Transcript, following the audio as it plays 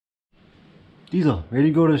Diesel, ready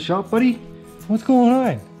to go to the shop, buddy? What's going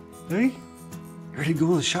on? Hey? Ready to go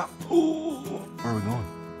to the shop? Oh, where are we going?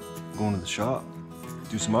 Going to the shop.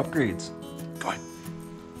 Do some upgrades. Go on.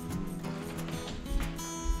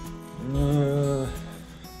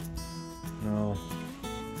 No.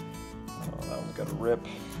 Oh, that one's got a rip.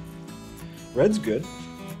 Red's good.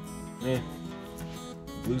 Eh.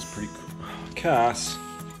 Blue's pretty cool. Cass.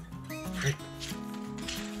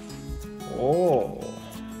 Oh.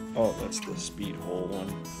 Oh, that's the speed hole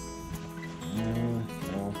one.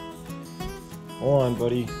 No. Hold on,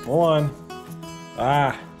 buddy. Hold on.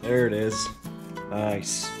 Ah, there it is.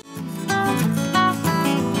 Nice.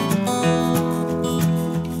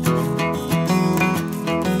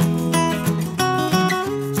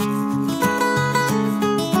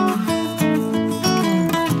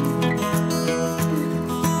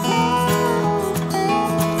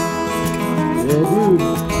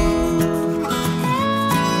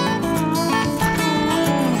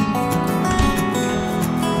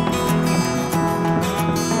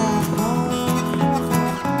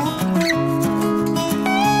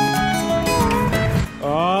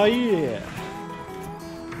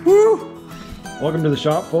 Welcome to the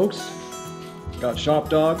shop, folks. Got shop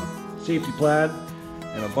dog, safety plaid,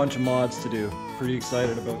 and a bunch of mods to do. Pretty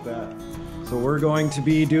excited about that. So we're going to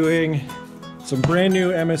be doing some brand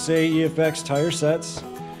new MSA EFX tire sets.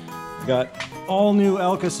 We got all new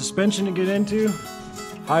Elka suspension to get into,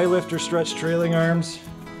 Highlifter stretch trailing arms.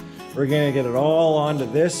 We're gonna get it all onto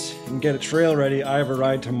this and get a trail ready. I have a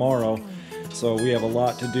ride tomorrow, so we have a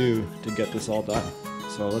lot to do to get this all done.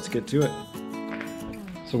 So let's get to it.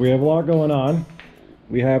 So we have a lot going on.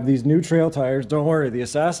 We have these new trail tires. Don't worry, the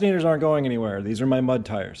Assassinators aren't going anywhere. These are my mud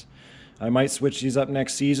tires. I might switch these up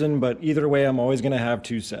next season, but either way, I'm always gonna have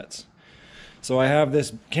two sets. So I have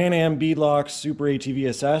this Can-Am Beadlock Super ATV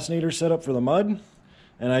Assassinator set up for the mud,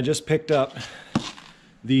 and I just picked up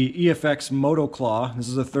the EFX Motoclaw. This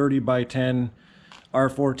is a 30 by 10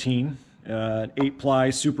 R14, 8-ply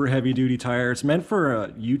super heavy duty tire. It's meant for a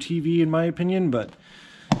UTV in my opinion, but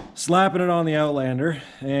slapping it on the Outlander,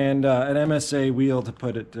 and an MSA wheel to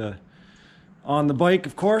put it on the bike,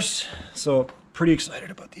 of course. So pretty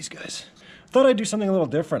excited about these guys. Thought I'd do something a little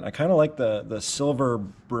different. I kind of like the silver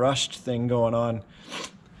brushed thing going on.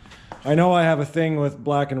 I know I have a thing with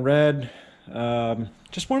black and red.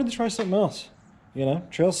 Just wanted to try something else, you know,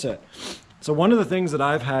 trail set. So one of the things that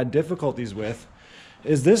I've had difficulties with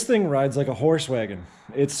is this thing rides like a horse wagon.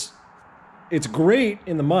 It's great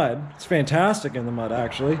in the mud. It's fantastic in the mud,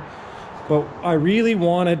 actually. But I really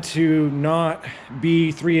wanted to not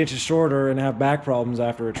be 3 inches shorter and have back problems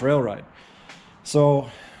after a trail ride.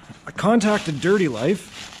 So I contacted Dirty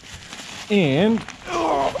Life and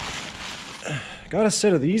got a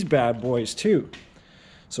set of these bad boys too.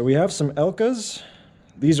 So we have some Elkas.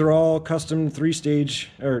 These are all custom stage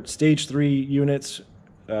 3 units,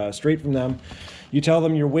 straight from them. You tell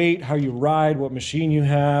them your weight, how you ride, what machine you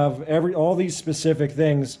have, all these specific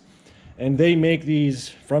things, and they make these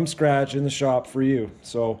from scratch in the shop for you.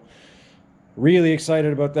 So really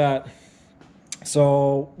excited about that.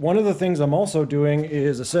 So one of the things I'm also doing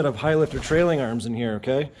is a set of Highlifter trailing arms in here,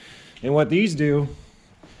 okay? And what these do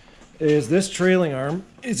is this trailing arm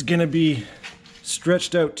is gonna be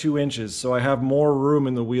stretched out 2 inches, so I have more room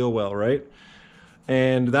in the wheel well, right?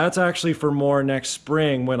 And that's actually for more next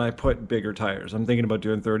spring when I put bigger tires. I'm thinking about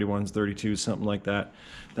doing 31s, 32s, something like that.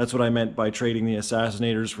 That's what I meant by trading the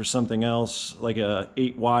Assassinators for something else, like a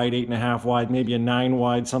 8 wide, 8.5 wide, maybe a 9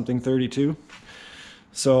 wide, something 32.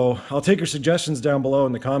 So I'll take your suggestions down below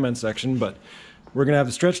in the comment section, but we're gonna have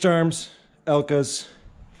the stretched arms, Elkas,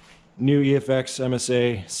 new EFX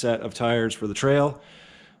MSA set of tires for the trail.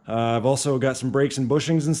 I've also got some brakes and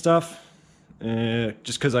bushings and stuff.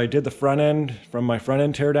 Just because I did the front end from my front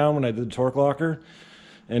end teardown when I did the torque locker,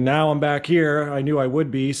 and now I'm back here. I knew I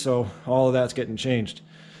would be, so all of that's getting changed.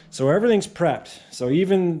 So everything's prepped. So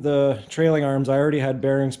even the trailing arms, I already had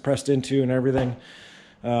bearings pressed into and everything.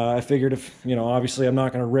 I figured if, you know, obviously I'm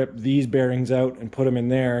not going to rip these bearings out and put them in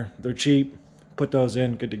there. They're cheap. Put those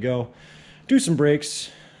in, good to go. Do some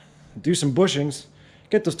brakes, do some bushings,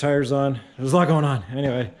 get those tires on. There's a lot going on.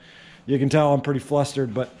 Anyway, you can tell I'm pretty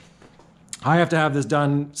flustered, but I have to have this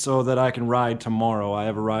done so that I can ride tomorrow. I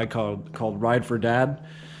have a ride called Ride for Dad,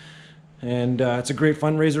 and it's a great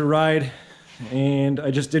fundraiser ride, and I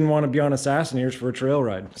just didn't want to be on Assassinators for a trail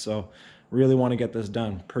ride, so really want to get this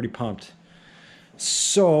done. Pretty pumped.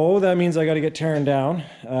 So that means I got to get tearing down.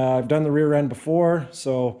 I've done the rear end before,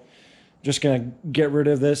 so just gonna get rid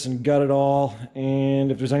of this and gut it all,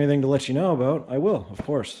 and if there's anything to let you know about, I will, of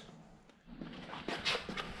course.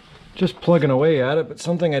 Just plugging away at it, but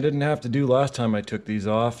something I didn't have to do last time I took these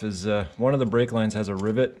off is one of the brake lines has a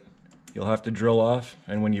rivet you'll have to drill off,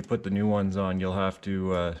 and when you put the new ones on, you'll have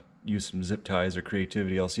to use some zip ties or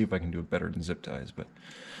creativity. I'll see if I can do it better than zip ties, but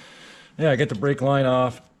yeah, I get the brake line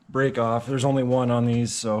off, brake off. There's only one on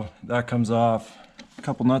these, so that comes off. A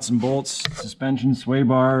couple nuts and bolts, suspension, sway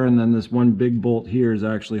bar, and then this one big bolt here is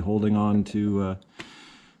actually holding on to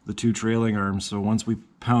the two trailing arms. So once we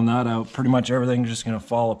pound that out, pretty much everything's just going to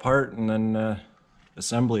fall apart, and then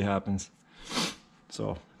assembly happens.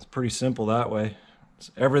 So it's pretty simple that way.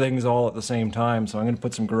 Everything's all at the same time. So I'm going to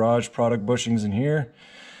put some garage product bushings in here.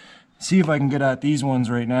 See if I can get at these ones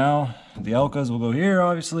right now. The Elkas will go here,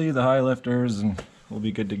 obviously, the Highlifters, and we'll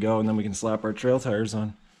be good to go, and then we can slap our trail tires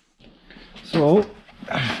on. So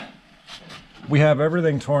we have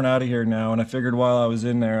everything torn out of here now, and I figured while I was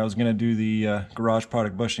in there I was going to do the garage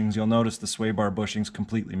product bushings. You'll notice the sway bar bushings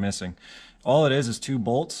completely missing. All it is two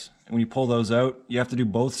bolts, and when you pull those out, you have to do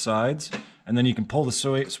both sides, and then you can pull the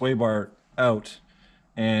sway bar out,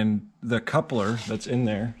 and the coupler that's in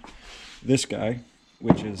there, this guy,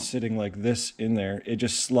 which is sitting like this in there, it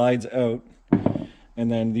just slides out,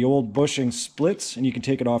 and then the old bushing splits and you can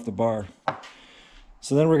take it off the bar.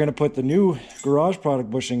 So then we're going to put the new garage product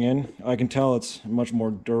bushing in. I can tell it's much more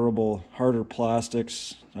durable, harder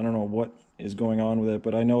plastics. I don't know what is going on with it,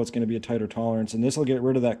 but I know it's going to be a tighter tolerance, and this will get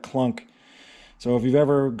rid of that clunk. So if you've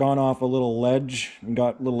ever gone off a little ledge and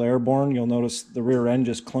got a little airborne, you'll notice the rear end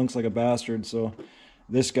just clunks like a bastard. So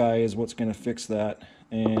this guy is what's going to fix that.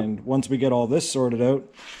 And once we get all this sorted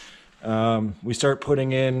out, we start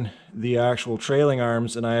putting in the actual trailing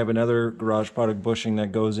arms, and I have another garage product bushing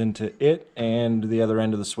that goes into it and the other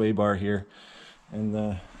end of the sway bar here.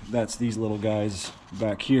 And that's these little guys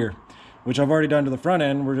back here, which I've already done to the front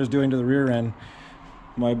end. We're just doing to the rear end.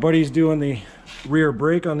 My buddy's doing the rear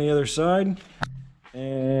brake on the other side,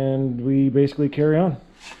 and we basically carry on.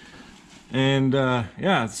 And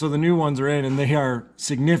yeah, so the new ones are in, and they are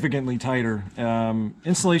significantly tighter.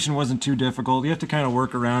 Installation wasn't too difficult. You have to kind of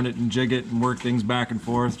work around it and jig it and work things back and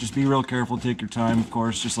forth. Just be real careful, take your time, of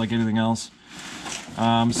course, just like anything else.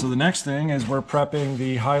 So the next thing is we're prepping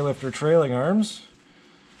the Highlifter trailing arms.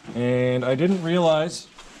 And I didn't realize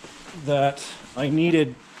that I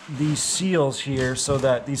needed these seals here so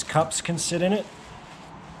that these cups can sit in it.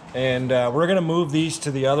 And we're going to move these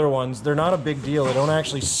to the other ones. They're not a big deal. They don't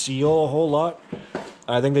actually seal a whole lot.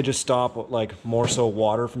 I think they just stop like more so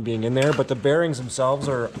water from being in there. But the bearings themselves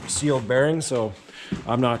are sealed bearings, so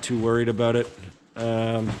I'm not too worried about it.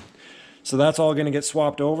 So that's all going to get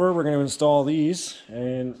swapped over. We're going to install these.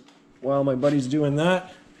 And while my buddy's doing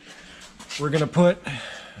that, we're going to put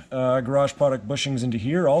garage product bushings into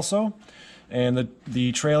here also. And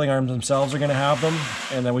the trailing arms themselves are going to have them,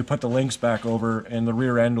 and then we put the links back over, and the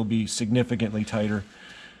rear end will be significantly tighter.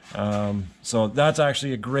 So that's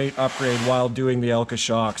actually a great upgrade while doing the Elka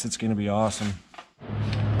shocks. It's going to be awesome.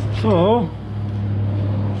 So,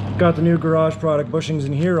 got the new garage product bushings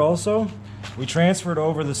in here also. We transferred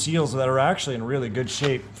over the seals that are actually in really good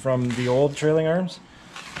shape from the old trailing arms.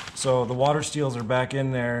 So the water seals are back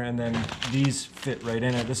in there, and then these fit right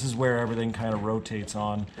in it. This is where everything kind of rotates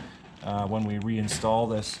on. When we reinstall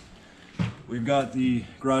this. We've got the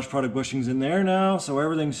garage product bushings in there now, so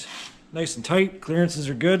everything's nice and tight. Clearances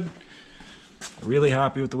are good. Really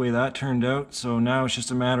happy with the way that turned out. So now it's just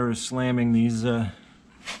a matter of slamming these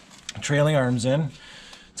trailing arms in.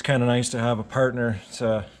 It's kind of nice to have a partner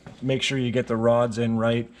to make sure you get the rods in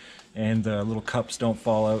right and the little cups don't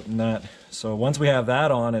fall out and that. So once we have that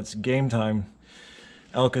on, it's game time.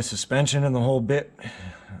 Elka suspension and the whole bit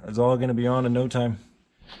is all going to be on in no time.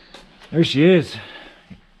 There she is.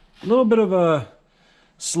 A little bit of a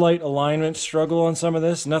slight alignment struggle on some of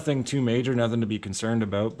this. Nothing too major, nothing to be concerned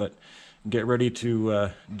about, but get ready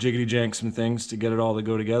to jiggity jank some things to get it all to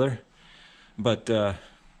go together. But I'm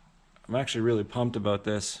actually really pumped about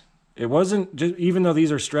this. It wasn't, just, even though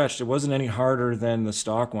these are stretched, it wasn't any harder than the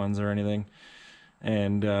stock ones or anything.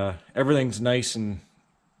 And everything's nice, and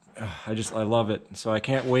I love it. So I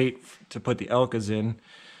can't wait to put the Elkas in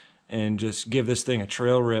and just give this thing a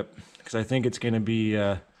trail rip, because I think it's going to be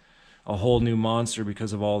a whole new monster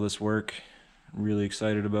because of all this work. I'm really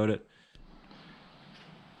excited about it.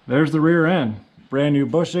 There's the rear end. Brand new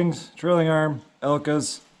bushings, trailing arm,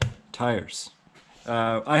 Elkas, tires.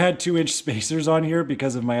 I had 2-inch spacers on here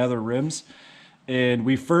because of my other rims, and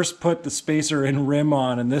we first put the spacer and rim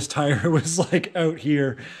on, and this tire was like out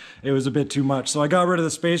here. It was a bit too much, so I got rid of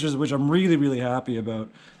the spacers, which I'm really, really happy about.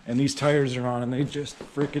 And these tires are on, and they just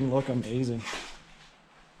freaking look amazing.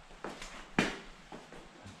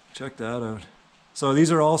 Check that out. So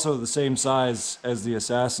these are also the same size as the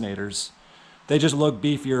Assassinators, They just look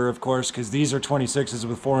beefier, of course, because these are 26s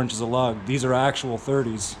with 4 inches of lug. These are actual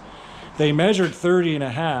 30s. They measured 30 and a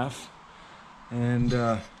half, and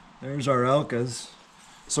there's our Elkas.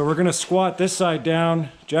 So we're gonna squat this side down,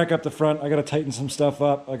 jack up the front. I gotta tighten some stuff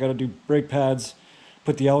up. I gotta do brake pads,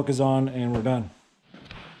 put the Elkas on, and we're done.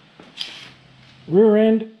 Rear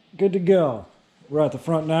end, good to go. We're at the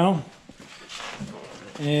front now.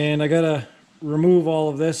 And I gotta remove all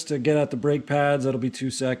of this to get at the brake pads. That'll be 2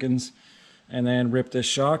 seconds. And then rip this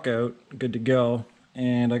shock out, good to go.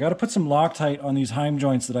 And I gotta put some Loctite on these Heim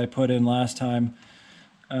joints that I put in last time.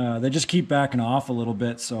 They just keep backing off a little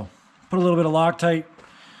bit, so put a little bit of Loctite,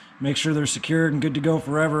 make sure they're secured and good to go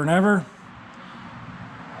forever and ever.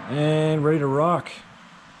 And ready to rock.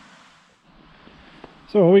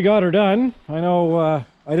 So we got her done. I know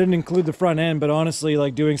I didn't include the front end, but honestly,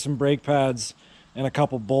 like doing some brake pads and a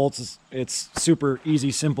couple bolts, it's super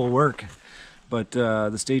easy, simple work. But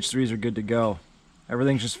the stage 3s are good to go.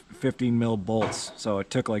 Everything's just 15 mil bolts, so it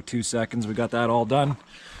took like 2 seconds. We got that all done.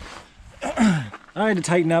 I had to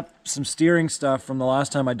tighten up some steering stuff from the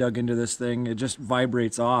last time I dug into this thing. It just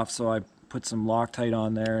vibrates off, so I put some Loctite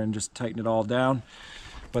on there and just tighten it all down.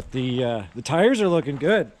 But the tires are looking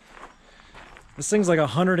good. This thing's like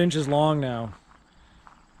 100 inches long now,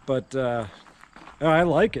 but I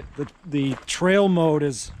like it. The trail mode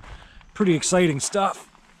is pretty exciting stuff.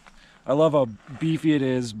 I love how beefy it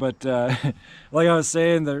is, but like I was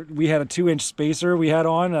saying, we had a 2-inch spacer we had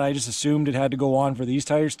on, and I just assumed it had to go on for these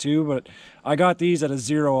tires too, but I got these at a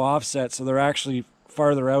 0 offset, so they're actually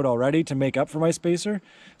farther out already to make up for my spacer.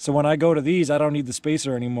 So when I go to these, I don't need the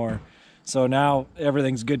spacer anymore. So now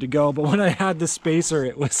everything's good to go, but when I had the spacer,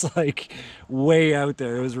 it was like way out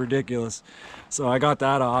there. It was ridiculous. So I got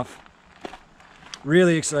that off.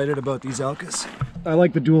 Really excited about these Elkas. I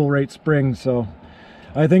like the dual rate springs, so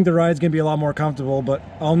I think the ride's gonna be a lot more comfortable, but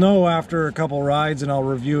I'll know after a couple rides and I'll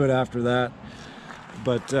review it after that.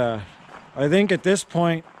 But I think at this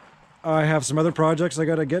point, I have some other projects I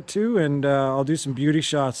gotta get to, and I'll do some beauty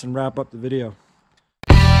shots and wrap up the video.